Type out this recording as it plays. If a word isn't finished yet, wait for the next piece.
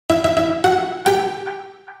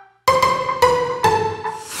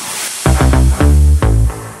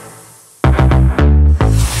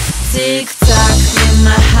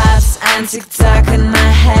tick-tock in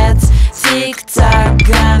my head. Tick-tock,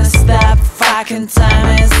 gonna stop, fucking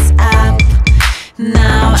time is up.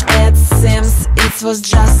 Now it seems it was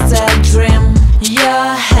just a dream.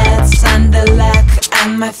 Your head's on the leg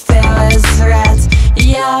and my feel is red.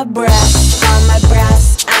 Your breath on my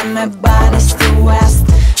breast and my body's to west.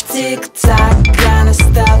 Tick-tock, gonna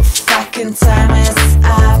stop, fucking time is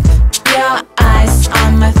up. Your eyes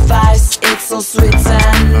on my thighs, it's so sweet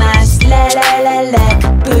and nice. Leg,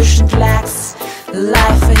 push and flex,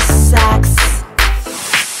 life is sucks.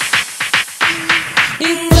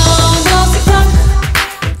 You don't go tick-tock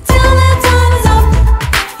till the time is up.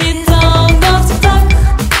 You don't go tick-tock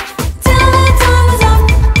till the time is up.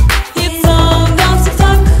 You don't go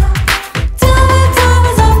tick-tock till the time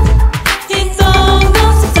is up. You don't go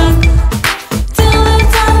tick-tock till the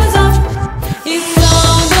time is up. You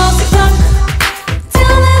don't go tick-tock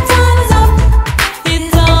till the time is up. You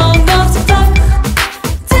don't go tick-tock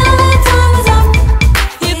till the time is up.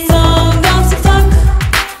 You don't go tick-tock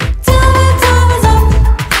till the time is up.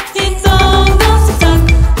 You don't go tick-tock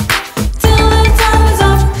till the time is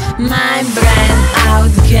up. My brain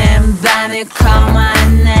out game, then you call my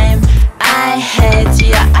name. I hate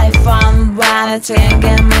your iPhone, but it's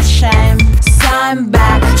ringing my shame. So I'm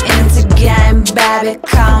back into game, baby,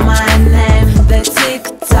 call my name. The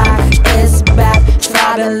tick-tock is back,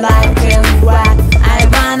 throbbing like a whack. I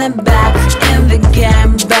wanna back in the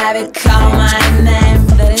game, baby, call my name.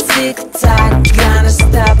 The tick-tock, gonna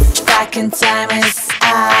stop, fucking time is